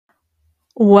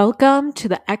Welcome to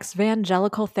the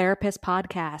Evangelical Therapist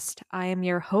Podcast. I am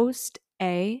your host,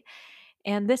 A,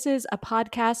 and this is a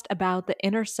podcast about the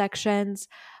intersections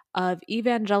of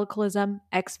evangelicalism,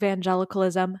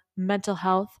 evangelicalism, mental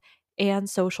health, and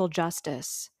social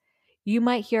justice. You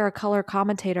might hear a color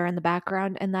commentator in the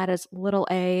background, and that is little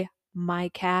A, my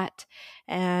cat,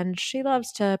 and she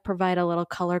loves to provide a little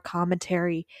color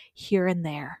commentary here and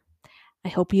there. I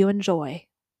hope you enjoy.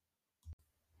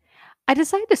 I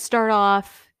decided to start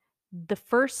off the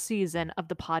first season of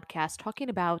the podcast talking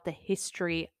about the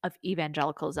history of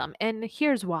evangelicalism. And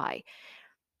here's why.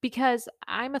 Because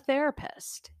I'm a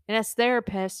therapist. And as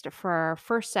therapist, for our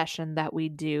first session that we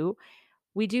do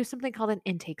something called an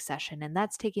intake session. And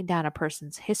that's taking down a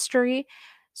person's history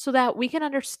so that we can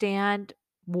understand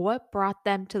what brought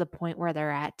them to the point where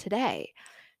they're at today.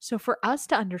 So, for us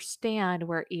to understand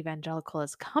where evangelical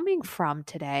is coming from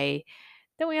today,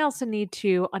 then we also need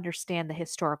to understand the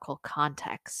historical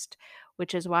context,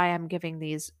 which is why I'm giving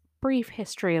these brief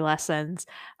history lessons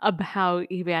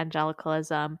about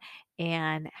evangelicalism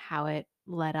and how it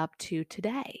led up to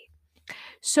today.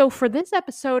 So, for this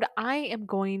episode, I am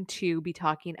going to be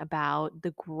talking about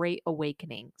the Great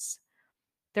Awakenings.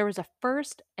 There was a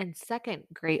first and second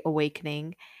Great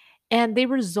Awakening, and they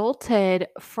resulted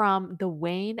from the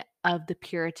wane of the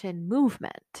Puritan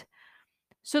movement.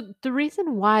 So, the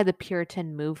reason why the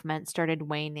Puritan movement started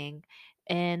waning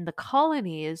in the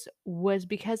colonies was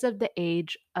because of the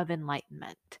Age of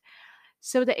Enlightenment.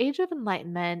 So, the Age of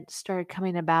Enlightenment started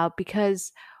coming about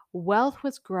because wealth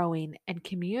was growing and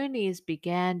communities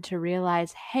began to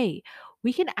realize hey,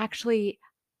 we can actually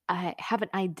have an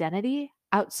identity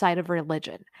outside of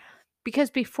religion.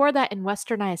 Because before that, in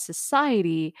westernized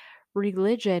society,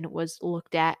 religion was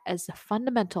looked at as a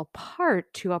fundamental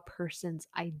part to a person's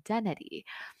identity.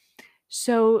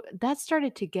 So that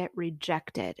started to get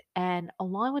rejected. And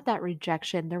along with that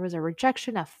rejection, there was a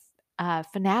rejection of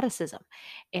fanaticism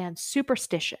and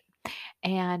superstition.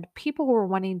 And people were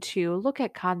wanting to look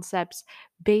at concepts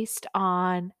based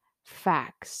on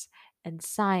facts and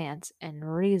science and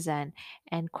reason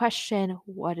and question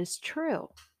what is true.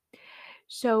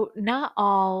 So, not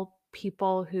all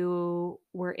people who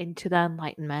were into the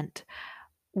Enlightenment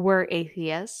were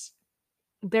atheists.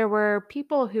 There were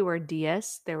people who were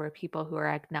deists, there were people who were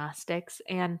agnostics,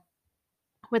 and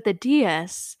with the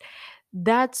deists,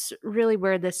 that's really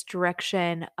where this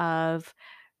direction of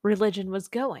religion was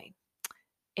going.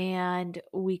 And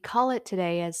we call it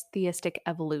today as theistic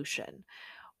evolution,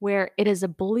 where it is a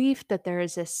belief that there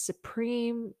is a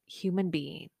supreme human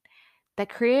being that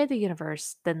created the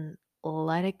universe, then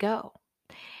let it go.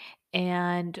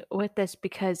 And with this,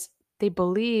 because they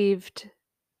believed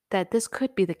that this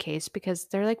could be the case because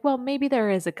they're like, well, maybe there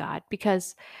is a God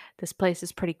because this place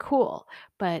is pretty cool.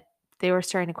 But they were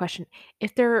starting to question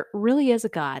if there really is a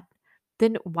God,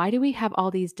 then why do we have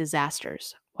all these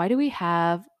disasters? Why do we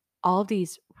have all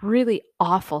these really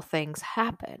awful things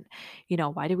happen?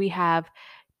 Why do we have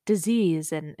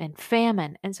disease and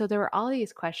famine? And so there were all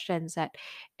these questions that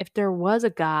if there was a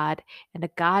God and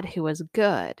a God who was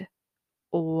good,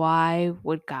 why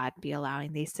would God be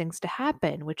allowing these things to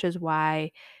happen? Which is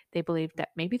why they believed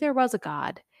that maybe there was a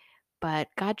God, but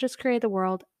God just created the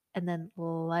world and then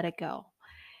let it go.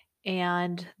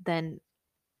 And then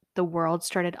the world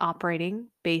started operating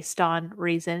based on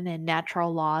reason and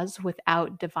natural laws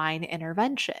without divine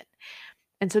intervention.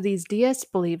 And so these deists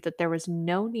believed that there was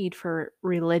no need for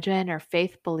religion or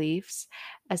faith beliefs,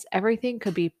 as everything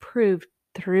could be proved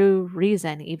through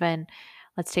reason. Even,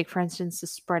 let's take, for instance, the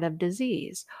spread of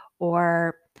disease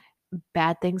or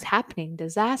bad things happening,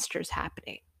 disasters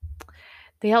happening.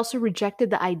 They also rejected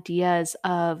the ideas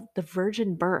of the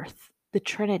virgin birth, the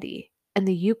Trinity, and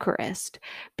the Eucharist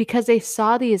because they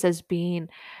saw these as being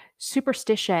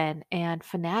superstition and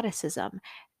fanaticism.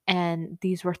 And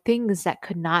these were things that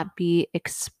could not be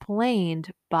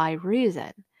explained by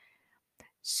reason.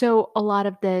 So, a lot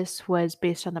of this was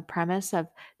based on the premise of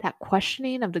that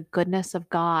questioning of the goodness of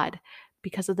God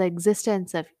because of the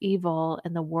existence of evil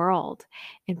in the world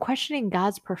and questioning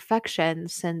God's perfection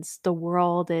since the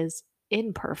world is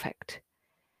imperfect.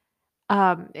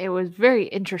 It was very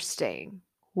interesting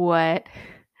what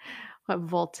what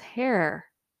Voltaire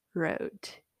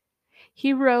wrote.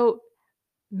 He wrote,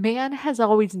 "Man has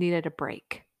always needed a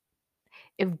break.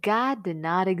 If God did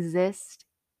not exist,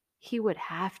 he would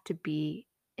have to be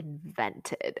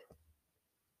invented."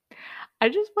 I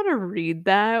just want to read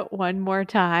that one more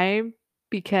time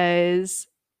because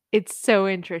it's so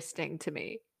interesting to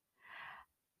me.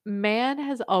 Man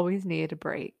has always needed a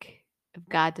break. If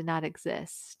God did not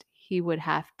exist, he would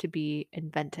have to be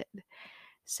invented.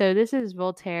 So, this is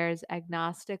Voltaire's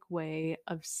agnostic way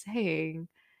of saying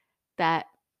that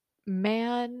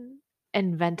man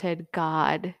invented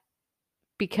God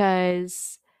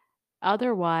because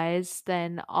otherwise,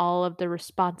 then all of the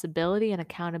responsibility and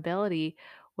accountability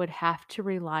would have to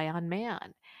rely on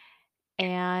man.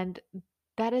 And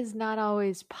that is not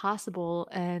always possible,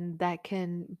 and that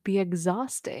can be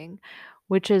exhausting,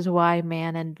 which is why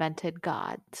man invented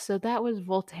God. So that was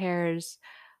Voltaire's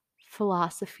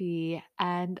philosophy,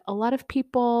 and a lot of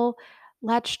people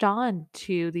latched on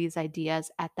to these ideas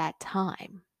at that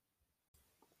time.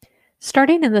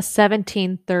 Starting in the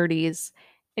 1730s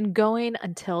and going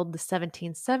until the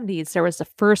 1770s, there was the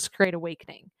First Great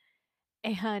Awakening.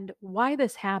 And why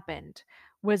this happened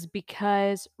was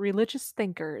because religious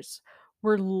thinkers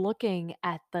were looking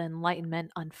at the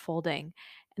Enlightenment unfolding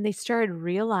and they started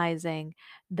realizing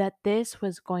that this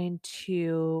was going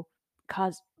to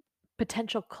cause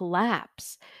potential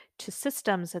collapse to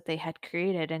systems that they had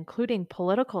created, including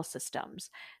political systems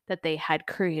that they had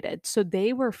created. So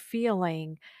they were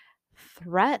feeling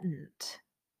threatened.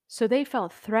 So they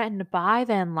felt threatened by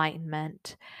the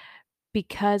Enlightenment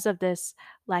because of this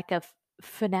lack of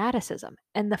fanaticism.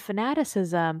 And the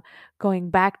fanaticism, going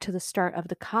back to the start of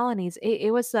the colonies,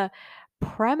 it was the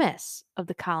premise of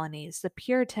the colonies. The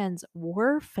Puritans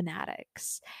were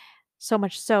fanatics, so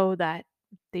much so that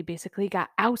they basically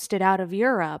got ousted out of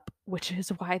Europe, which is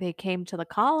why they came to the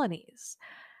colonies.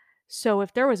 So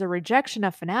if there was a rejection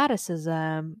of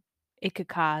fanaticism, it could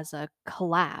cause a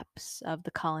collapse of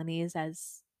the colonies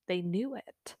as they knew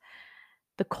it.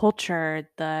 The culture,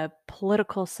 the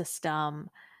political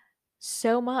system,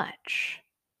 so much.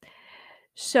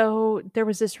 So there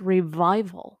was this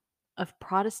revival of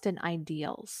Protestant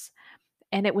ideals,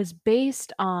 and it was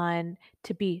based on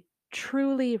to be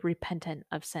truly repentant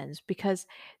of sins because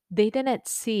they didn't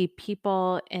see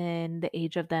people in the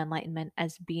age of the Enlightenment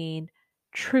as being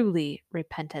truly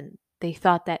repentant. They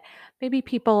thought that maybe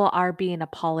people are being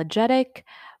apologetic,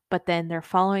 but then they're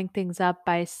following things up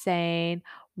by saying,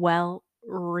 well,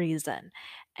 reason.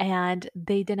 And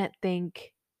they didn't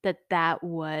think that that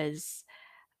was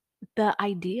the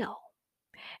ideal,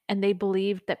 and they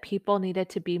believed that people needed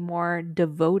to be more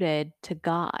devoted to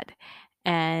God.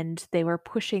 And they were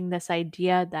pushing this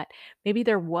idea that maybe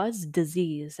there was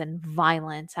disease and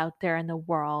violence out there in the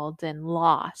world and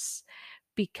loss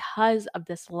because of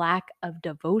this lack of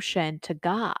devotion to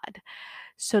God.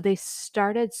 So they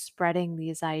started spreading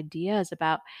these ideas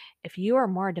about if you are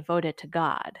more devoted to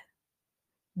God,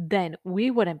 then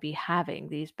we wouldn't be having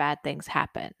these bad things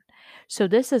happen. So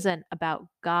this isn't about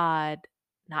God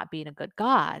not being a good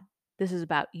God. This is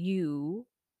about you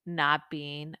not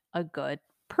being a good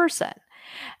person.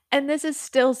 And this is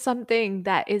still something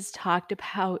that is talked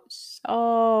about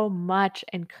so much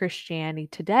in Christianity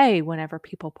today whenever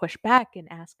people push back and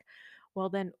ask, well,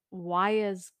 then why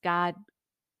is God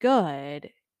good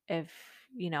if,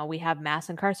 we have mass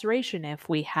incarceration, if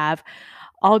we have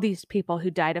all these people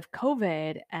who died of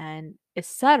COVID and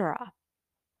etc.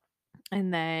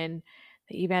 And then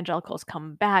the evangelicals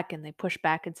come back and they push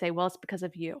back and say, well, it's because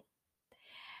of you.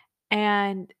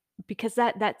 And because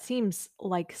that seems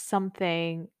like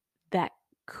something that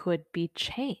could be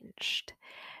changed.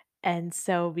 And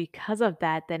so because of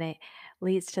that, then it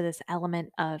leads to this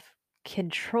element of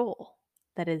control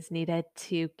that is needed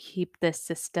to keep the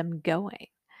system going.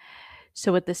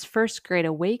 So, with this first great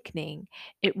awakening,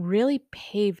 it really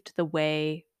paved the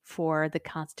way for the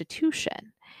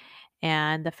Constitution.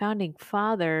 And the founding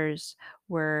fathers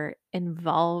were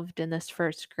involved in this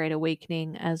first great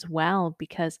awakening as well,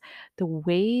 because the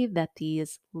way that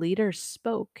these leaders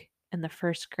spoke in the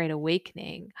first great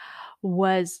awakening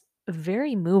was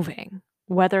very moving,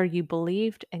 whether you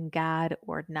believed in God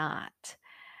or not.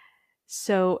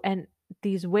 So, and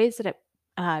these ways that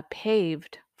it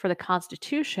paved for the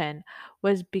Constitution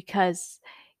was because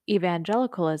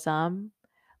evangelicalism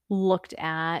looked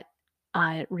at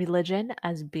religion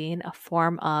as being a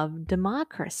form of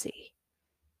democracy.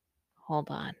 Hold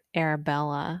on,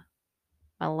 Arabella,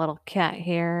 my little cat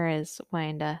here is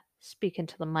wanting to speak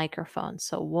into the microphone,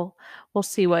 so we'll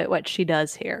see what she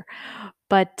does here.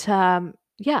 But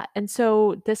yeah, and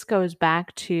so this goes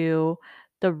back to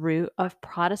the root of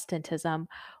Protestantism,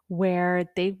 where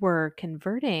they were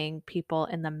converting people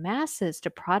in the masses to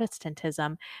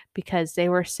Protestantism because they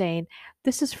were saying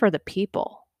this is for the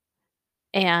people,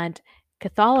 and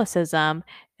Catholicism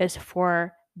is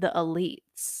for the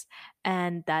elites.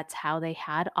 And that's how they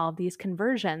had all these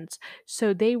conversions.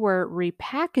 So they were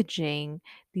repackaging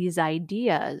these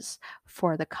ideas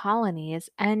for the colonies,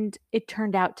 and it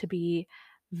turned out to be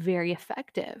very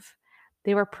effective.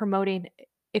 They were promoting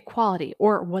equality,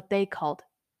 or what they called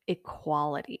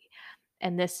equality.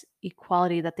 And this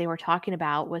equality that they were talking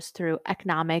about was through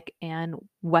economic and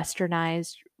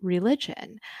westernized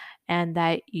religion, and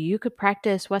that you could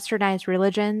practice westernized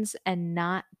religions and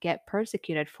not get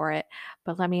persecuted for it.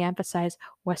 But let me emphasize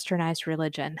westernized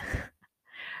religion,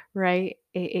 right?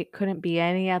 It couldn't be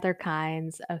any other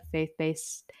kinds of faith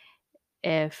based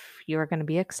if you were going to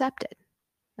be accepted.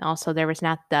 Also, there was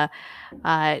not the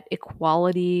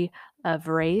equality of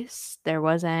race. There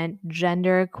wasn't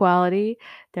gender equality.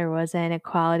 There wasn't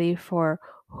equality for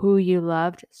who you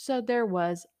loved. So there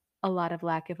was a lot of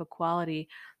lack of equality.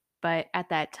 But at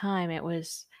that time, it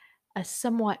was a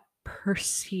somewhat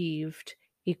perceived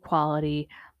equality.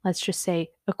 Let's just say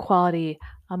equality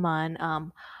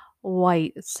among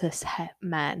white cis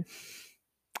men.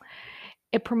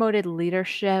 It promoted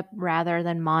leadership rather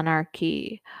than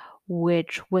monarchy,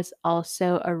 which was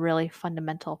also a really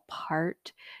fundamental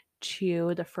part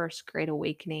to the First Great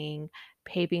Awakening,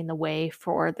 paving the way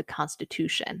for the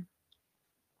Constitution.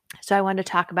 So, I wanted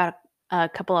to talk about a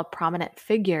couple of prominent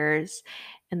figures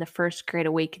in the First Great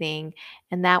Awakening,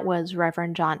 and that was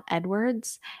Reverend John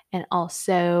Edwards and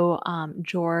also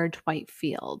George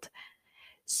Whitefield.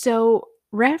 So,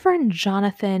 Reverend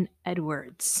Jonathan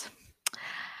Edwards.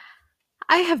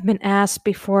 I have been asked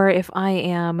before if I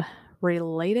am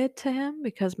related to him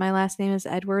because my last name is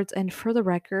Edwards, and for the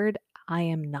record, I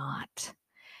am not.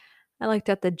 I looked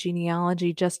at the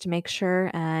genealogy just to make sure,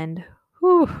 and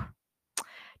whew,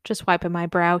 just wiping my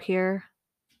brow here.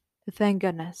 Thank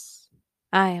goodness,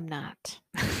 I am not.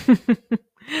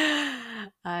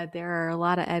 There are a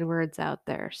lot of Edwards out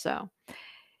there, so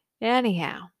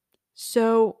anyhow,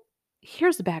 so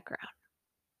here's the background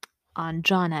on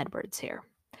John Edwards here.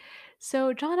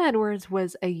 So, John Edwards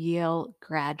was a Yale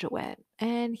graduate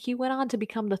and he went on to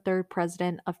become the third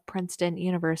president of Princeton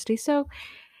University. So,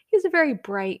 he's a very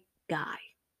bright guy.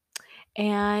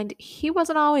 And he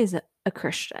wasn't always a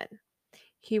Christian.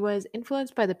 He was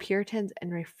influenced by the Puritans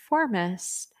and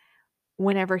Reformists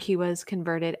whenever he was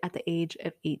converted at the age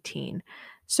of 18.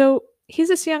 So, he's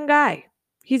this young guy.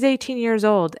 He's 18 years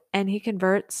old and he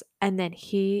converts, and then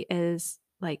he is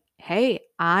like, hey,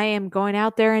 I am going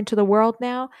out there into the world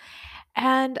now.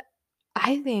 And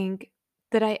I think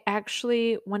that I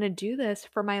actually want to do this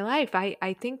for my life.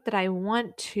 I think that I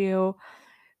want to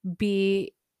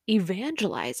be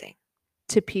evangelizing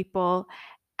to people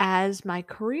as my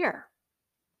career.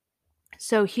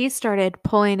 So he started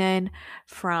pulling in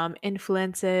from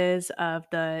influences of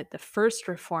the first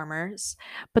reformers,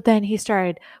 but then he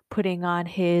started putting on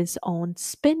his own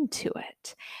spin to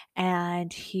it.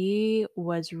 And he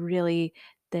was really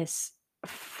this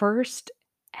first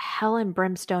hell and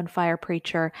brimstone fire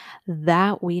preacher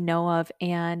that we know of.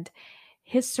 And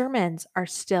his sermons are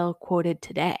still quoted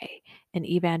today in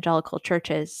evangelical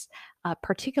churches,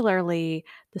 particularly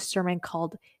the sermon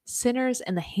called Sinners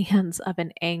in the Hands of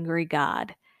an Angry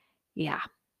God. Yeah,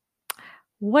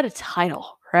 what a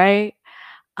title, right?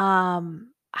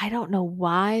 I don't know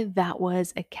why that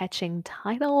was a catching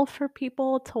title for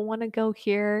people to want to go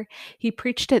hear. He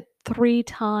preached it 3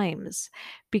 times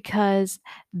because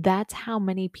that's how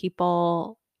many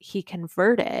people he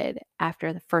converted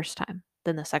after the first time,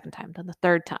 then the second time, then the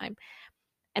third time.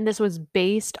 And this was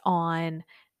based on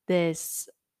this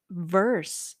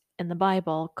verse in the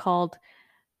Bible called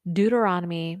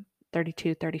Deuteronomy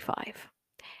 32:35.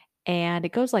 And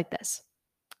it goes like this: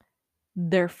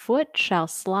 their foot shall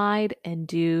slide in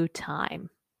due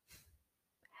time.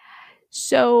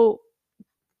 So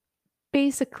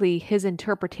basically, his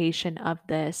interpretation of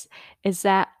this is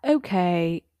that,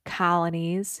 okay,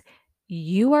 colonies,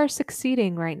 you are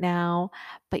succeeding right now,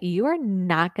 but you are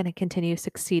not going to continue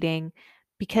succeeding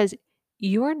because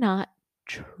you are not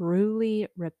truly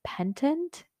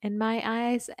repentant in my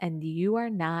eyes and you are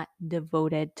not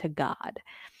devoted to God.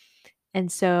 And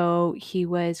so he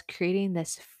was creating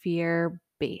this fear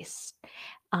based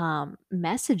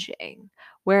messaging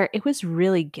where it was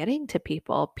really getting to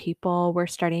people. People were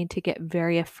starting to get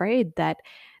very afraid that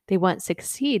they wouldn't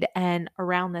succeed. And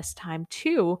around this time,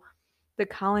 too, the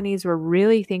colonies were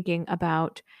really thinking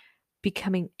about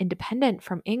becoming independent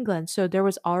from England. So there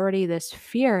was already this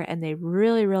fear, and they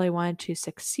really, really wanted to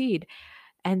succeed.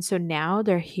 And so now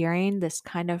they're hearing this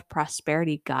kind of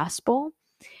prosperity gospel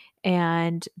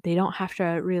and they don't have to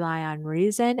rely on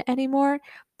reason anymore.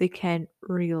 They can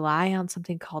rely on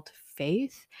something called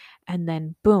faith, and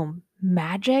then boom,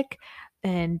 magic.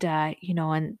 And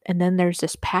and then there's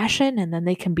this passion, and then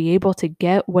they can be able to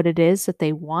get what it is that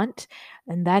they want.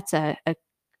 And that's a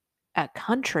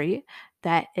country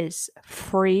that is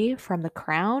free from the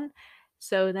crown.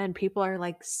 So then people are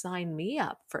like, sign me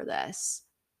up for this.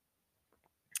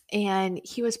 And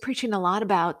he was preaching a lot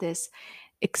about this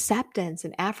acceptance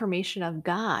and affirmation of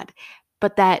God,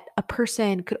 but that a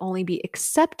person could only be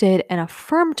accepted and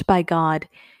affirmed by God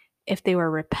if they were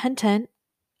repentant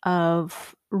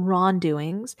of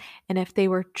wrongdoings and if they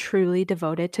were truly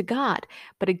devoted to God.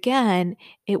 But again,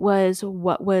 it was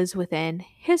what was within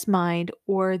his mind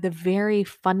or the very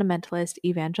fundamentalist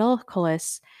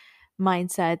evangelicalist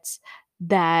mindsets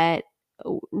that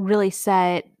really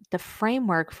set the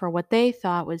framework for what they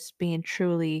thought was being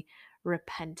truly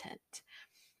repentant.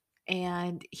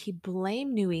 And he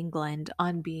blamed New England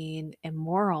on being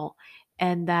immoral,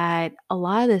 and that a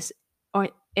lot of this or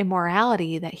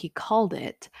immorality that he called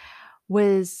it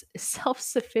was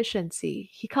self-sufficiency.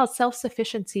 He called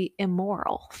self-sufficiency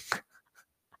immoral,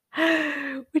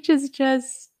 which is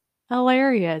just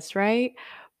hilarious, right?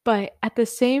 But at the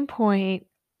same point,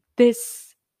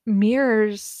 this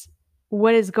mirrors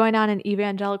what is going on in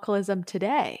evangelicalism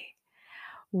today,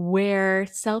 where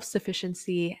self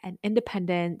sufficiency and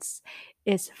independence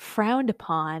is frowned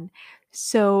upon.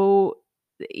 So,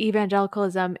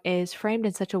 evangelicalism is framed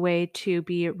in such a way to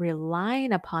be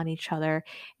relying upon each other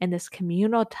in this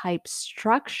communal type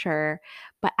structure,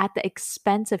 but at the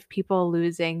expense of people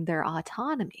losing their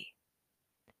autonomy.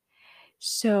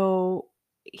 So,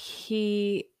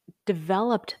 he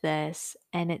developed this,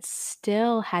 and it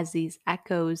still has these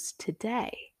echoes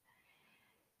today.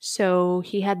 So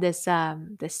he had this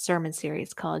sermon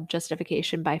series called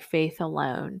Justification by Faith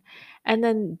Alone. And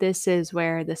then this is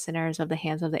where the sinners of the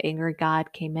hands of the angry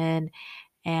God came in,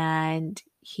 and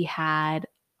he had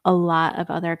a lot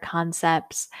of other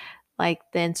concepts like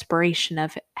the inspiration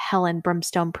of hell and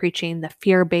brimstone preaching, the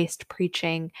fear-based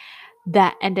preaching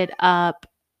that ended up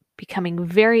becoming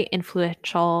very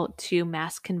influential to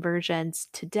mass conversions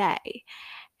today.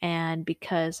 And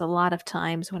because a lot of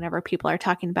times, whenever people are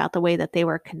talking about the way that they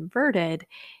were converted,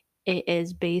 it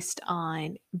is based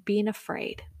on being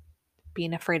afraid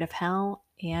of hell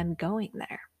and going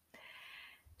there.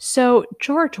 So,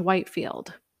 George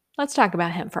Whitefield, let's talk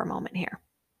about him for a moment here.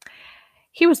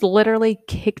 He was literally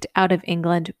kicked out of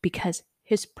England because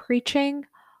his preaching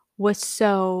was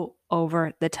so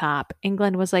over the top.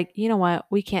 England was like, you know what?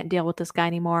 We can't deal with this guy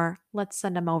anymore. Let's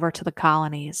send him over to the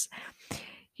colonies.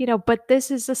 But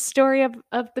this is a story of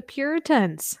the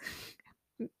Puritans.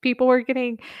 People were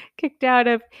getting kicked out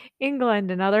of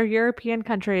England and other European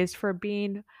countries for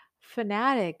being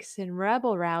fanatics and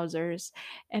rebel rousers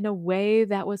in a way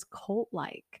that was cult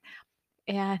like.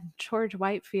 And George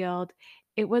Whitefield,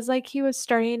 it was like he was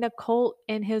starting a cult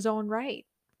in his own right.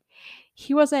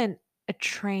 He wasn't a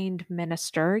trained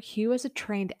minister, he was a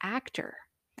trained actor.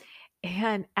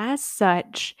 And as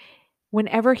such,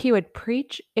 whenever he would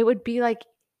preach, it would be like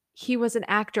he was an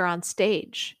actor on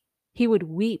stage. He would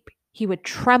weep, he would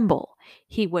tremble,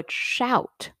 he would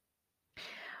shout.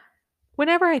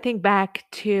 Whenever I think back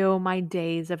to my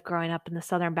days of growing up in the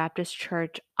Southern Baptist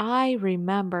Church, I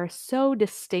remember so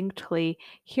distinctly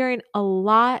hearing a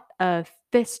lot of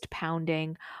fist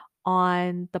pounding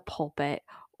on the pulpit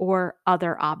or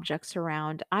other objects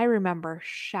around. I remember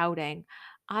shouting.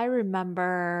 I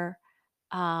remember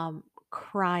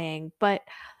crying. But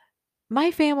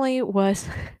my family was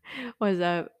was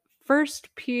a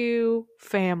first pew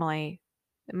family.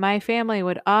 My family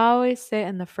would always sit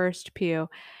in the first pew.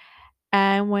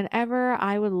 And whenever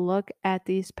I would look at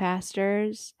these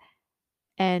pastors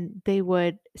and they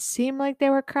would seem like they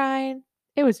were crying,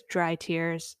 it was dry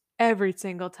tears every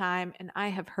single time. And I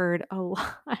have heard a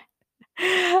lot.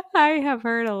 I have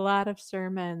heard a lot of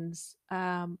sermons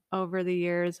over the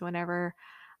years whenever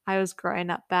I was growing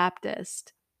up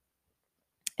Baptist.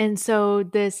 And so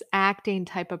this acting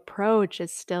type approach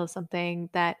is still something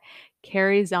that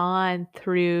carries on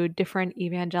through different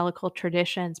evangelical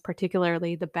traditions,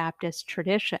 particularly the Baptist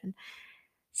tradition.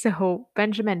 So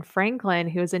Benjamin Franklin,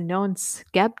 who was a known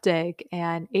skeptic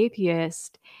and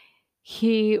atheist,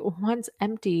 he once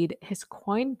emptied his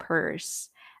coin purse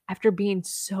after being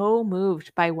so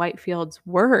moved by Whitefield's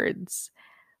words.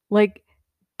 Like,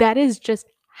 that is just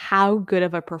how good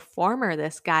of a performer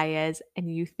this guy is.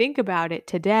 And you think about it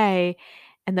today,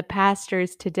 and the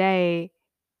pastors today,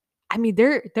 I mean,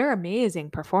 they're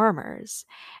amazing performers.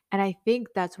 And I think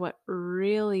that's what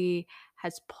really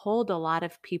has pulled a lot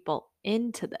of people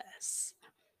into this.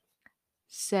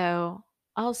 So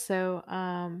also,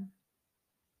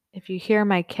 if you hear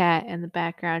my cat in the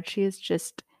background, she is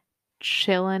just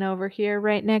chilling over here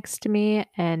right next to me,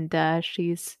 and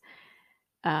she's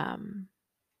um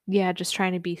yeah, just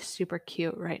trying to be super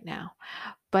cute right now.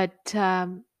 But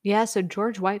yeah, so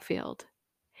George Whitefield,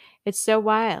 it's so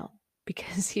wild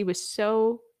because he was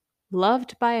so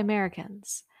loved by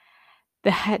Americans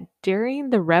that during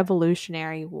the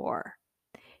Revolutionary War,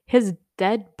 his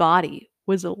dead body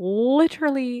was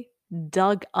literally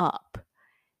dug up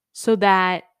so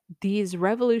that these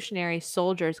revolutionary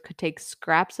soldiers could take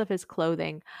scraps of his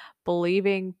clothing,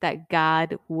 believing that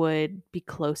God would be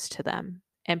close to them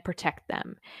and protect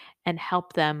them and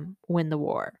help them win the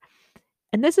war.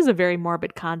 And this is a very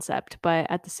morbid concept, but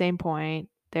at the same point,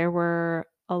 there were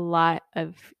a lot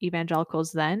of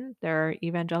evangelicals then. There are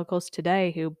evangelicals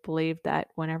today who believe that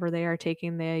whenever they are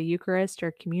taking the Eucharist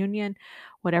or communion,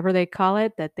 whatever they call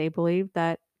it, that they believe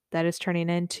that that is turning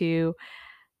into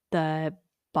the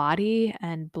body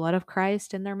and blood of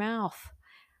Christ in their mouth.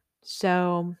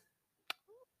 So,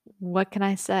 what can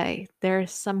I say?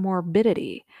 There's some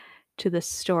morbidity to the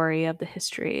story of the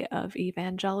history of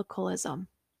evangelicalism.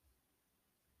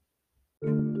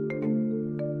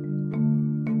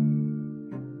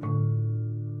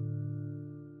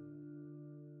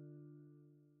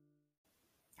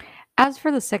 As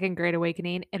for the Second Great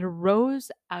Awakening, it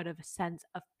arose out of a sense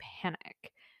of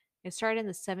panic. It started in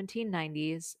the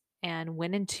 1790s and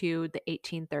went into the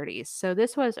 1830s. So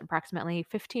this was approximately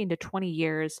 15 to 20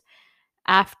 years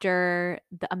after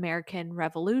the American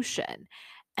Revolution.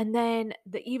 And then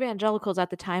the evangelicals at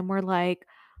the time were like,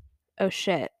 oh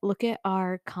shit, look at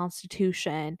our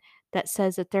Constitution that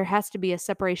says that there has to be a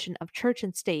separation of church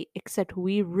and state, except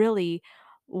we really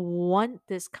want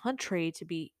this country to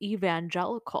be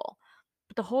evangelical.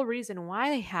 But the whole reason why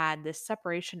they had this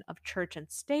separation of church and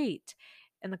state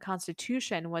in the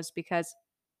Constitution was because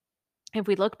if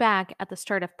we look back at the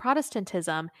start of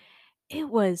Protestantism, it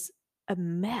was a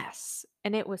mess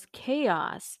and it was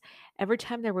chaos. Every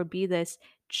time there would be this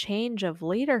change of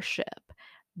leadership,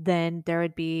 then there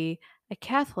would be a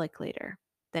Catholic leader.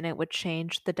 Then it would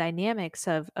change the dynamics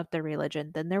of the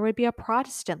religion. Then there would be a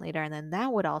Protestant leader, and then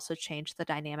that would also change the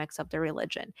dynamics of the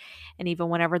religion. And even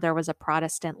whenever there was a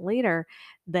Protestant leader,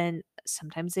 then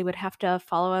sometimes they would have to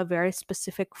follow a very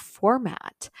specific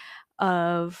format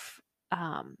of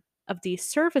of these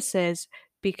services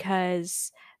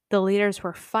because the leaders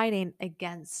were fighting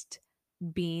against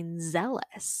being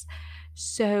zealous.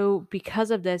 So,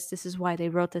 because of this, this is why they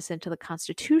wrote this into the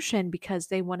Constitution because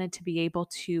they wanted to be able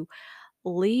to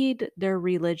lead their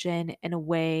religion in a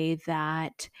way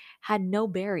that had no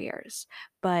barriers.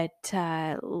 But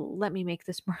let me make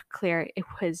this more clear. It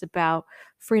was about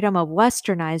freedom of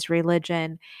westernized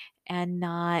religion and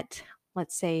not,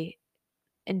 let's say,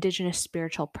 indigenous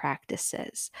spiritual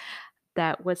practices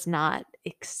that was not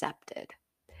accepted.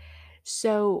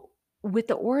 So, with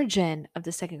the origin of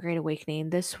the Second Great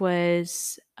Awakening, this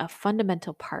was a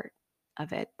fundamental part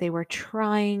of it. They were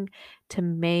trying to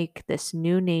make this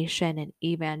new nation an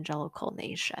evangelical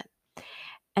nation.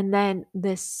 And then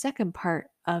the second part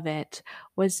of it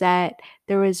was that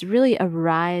there was really a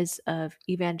rise of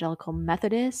evangelical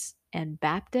Methodists and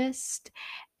Baptist,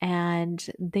 and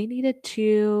they needed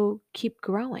to keep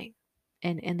growing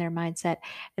in their mindset.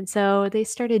 And so they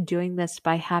started doing this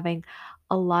by having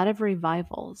a lot of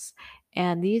revivals.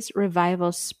 And these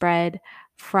revivals spread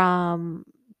from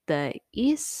the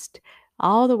east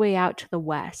all the way out to the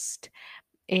west.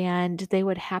 And they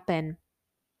would happen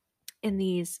in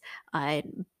these uh,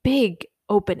 big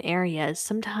open areas.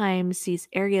 Sometimes these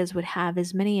areas would have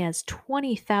as many as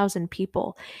 20,000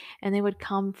 people, and they would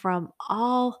come from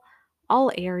all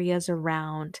areas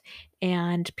around,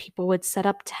 and people would set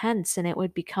up tents and it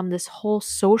would become this whole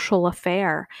social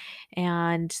affair.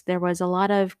 And there was a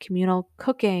lot of communal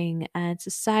cooking and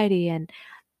society and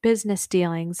business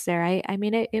dealings there. I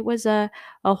mean, it was a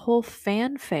whole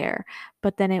fanfare,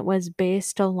 but then it was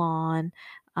based along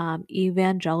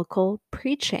evangelical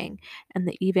preaching. And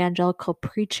the evangelical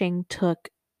preaching took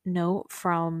note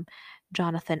from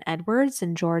Jonathan Edwards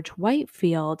and George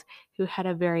Whitefield, who had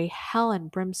a very hell and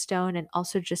brimstone and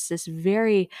also just this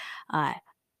very uh,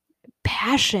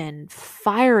 passion,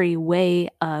 fiery way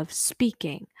of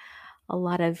speaking. A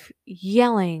lot of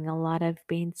yelling, a lot of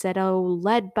being said, oh,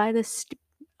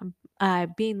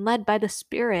 being led by the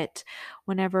Spirit,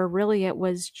 whenever really it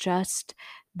was just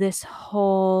this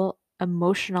whole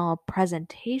emotional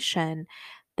presentation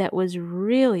that was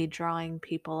really drawing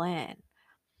people in.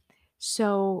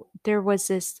 So there was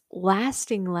this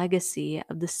lasting legacy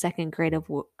of the Second Great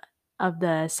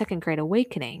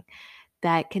Awakening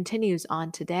that continues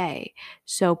on today.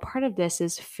 So part of this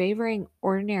is favoring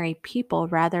ordinary people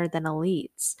rather than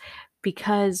elites.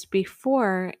 Because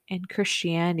before in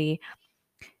Christianity,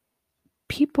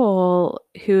 people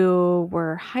who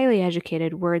were highly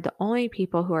educated were the only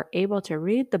people who were able to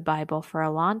read the Bible for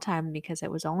a long time because it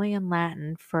was only in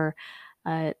Latin for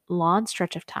a long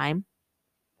stretch of time.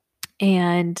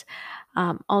 And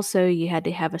also, you had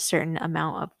to have a certain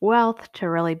amount of wealth to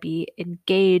really be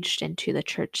engaged into the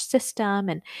church system.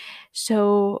 And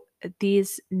so,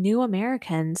 these new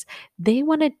Americans, they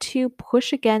wanted to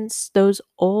push against those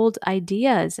old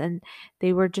ideas. And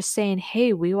they were just saying,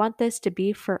 hey, we want this to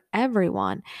be for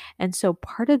everyone. And so,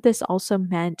 part of this also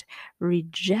meant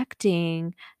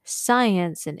rejecting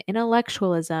science and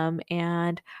intellectualism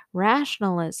and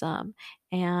rationalism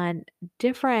and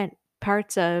different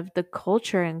parts of the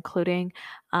culture, including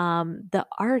the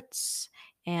arts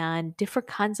and different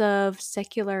kinds of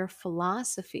secular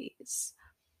philosophies.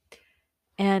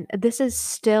 And this is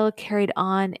still carried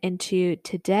on into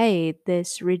today,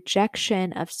 this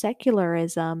rejection of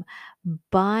secularism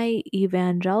by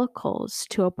evangelicals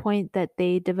to a point that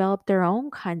they develop their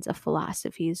own kinds of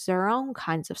philosophies, their own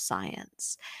kinds of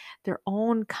science, their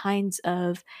own kinds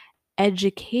of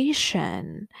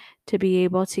education to be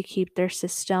able to keep their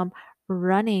system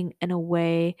running in a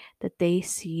way that they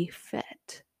see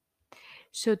fit.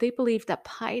 So they believed that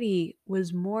piety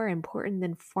was more important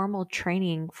than formal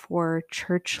training for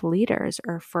church leaders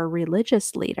or for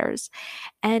religious leaders.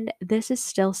 And this is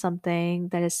still something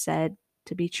that is said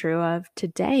to be true of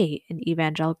today in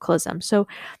evangelicalism. So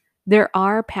there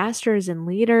are pastors and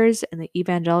leaders in the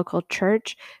evangelical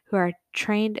church who are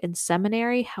trained in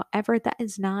seminary. However, that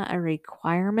is not a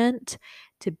requirement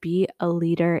to be a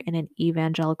leader in an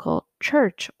evangelical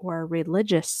church or a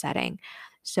religious setting.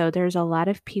 So there's a lot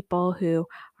of people who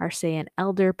are, say, in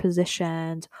elder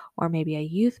positions or maybe a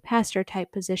youth pastor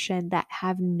type position that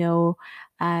have no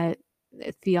uh,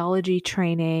 theology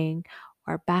training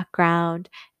or background,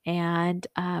 and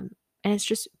it's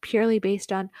just purely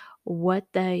based on what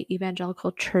the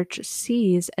evangelical church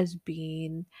sees as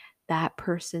being that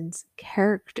person's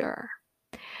character.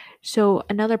 So,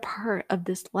 another part of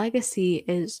this legacy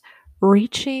is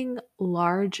reaching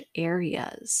large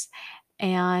areas.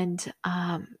 And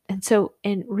so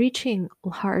in reaching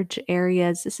large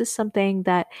areas, this is something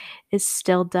that is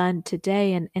still done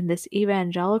today. And in this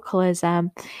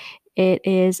evangelicalism, it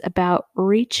is about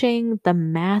reaching the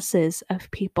masses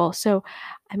of people. So,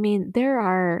 I mean, there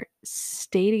are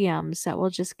stadiums that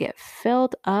will just get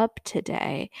filled up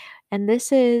today. And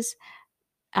this is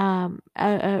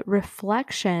a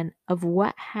reflection of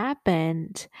what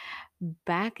happened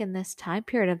back in this time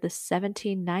period of the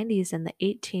 1790s and the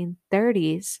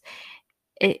 1830s.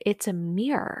 It's a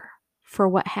mirror for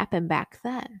what happened back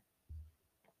then.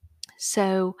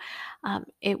 So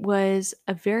it was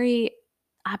a very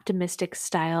optimistic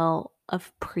style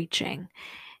of preaching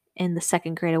in the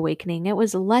Second Great Awakening. It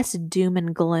was less doom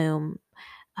and gloom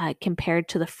compared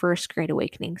to the First Great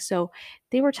Awakening. So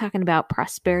they were talking about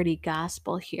prosperity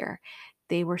gospel here.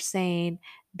 They were saying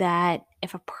that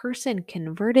if a person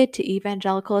converted to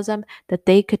evangelicalism, that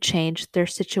they could change their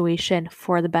situation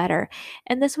for the better.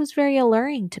 And this was very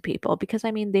alluring to people because,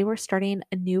 I mean, they were starting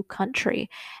a new country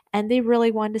and they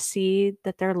really wanted to see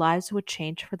that their lives would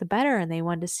change for the better. And they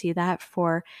wanted to see that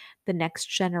for the next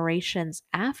generations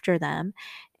after them.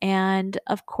 And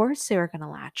of course, they were going to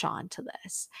latch on to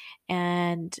this.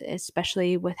 And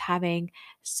especially with having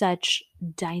such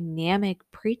dynamic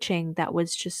preaching that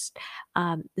was just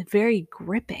very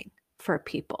gripping for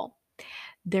people.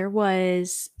 There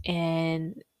was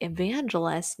an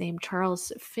evangelist named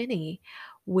Charles Finney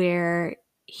where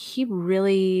he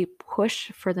really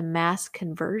pushed for the mass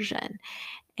conversion.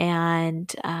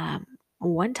 And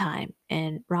one time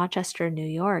in Rochester, New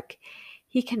York,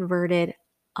 he converted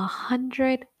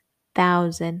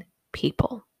 100,000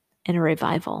 people in a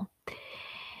revival.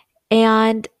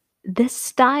 And this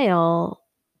style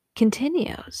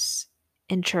continues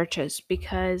in churches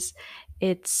because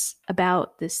it's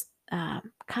about this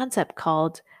concept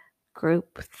called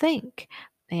group think.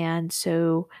 And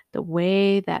so the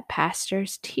way that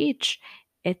pastors teach,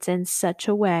 it's in such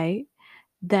a way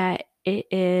that it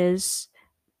is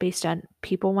based on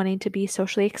people wanting to be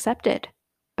socially accepted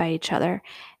by each other,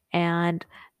 and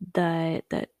the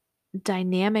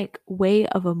dynamic way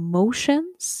of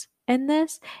emotions in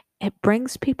this, it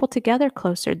brings people together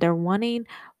closer. They're wanting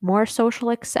more social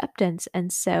acceptance.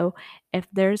 And so if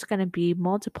there's going to be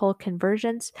multiple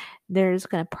conversions, there's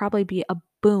going to probably be a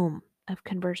boom of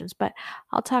conversions. But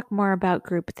I'll talk more about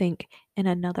groupthink in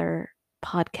another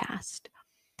podcast.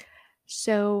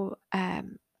 So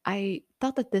I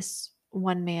thought that this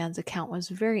one man's account was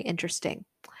very interesting.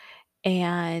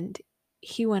 And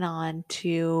he went on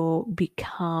to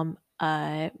become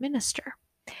a minister.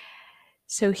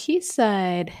 So he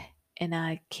said in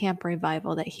a camp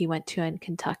revival that he went to in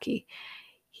Kentucky,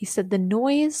 he said the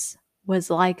noise was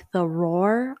like the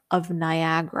roar of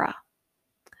Niagara.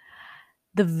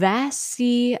 The vast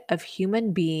sea of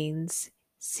human beings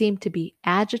seemed to be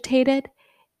agitated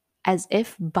as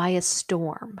if by a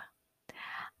storm.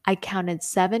 I counted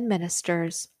 7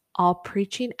 ministers, all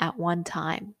preaching at one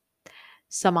time,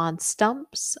 some on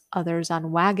stumps, others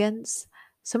on wagons.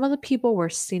 Some of the people were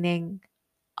singing,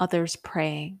 others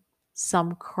praying,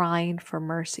 some crying for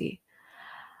mercy.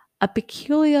 A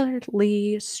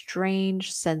peculiarly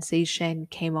strange sensation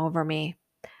came over me.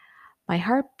 My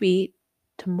heart beat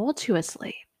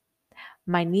tumultuously.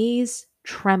 My knees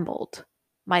trembled.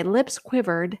 My lips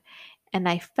quivered, and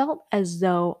I felt as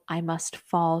though I must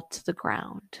fall to the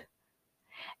ground.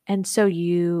 And so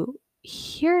you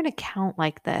hear an account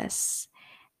like this,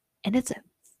 and it's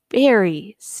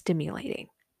very stimulating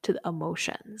to the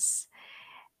emotions.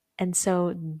 And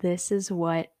so this is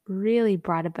what really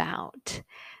brought about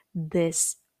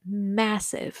this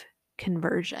massive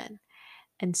conversion.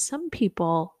 And some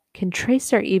people can trace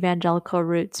their evangelical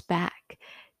roots back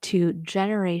to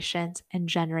generations and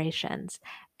generations.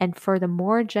 And for the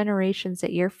more generations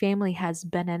that your family has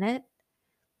been in it,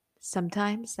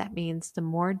 sometimes that means the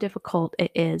more difficult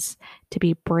it is to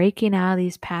be breaking out of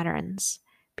these patterns,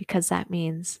 because that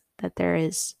means that there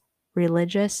is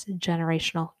religious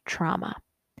generational trauma.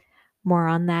 More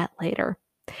on that later.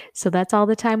 So that's all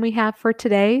the time we have for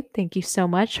today. Thank you so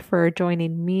much for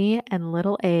joining me and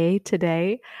little A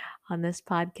today on this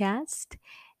podcast,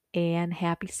 and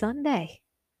happy Sunday.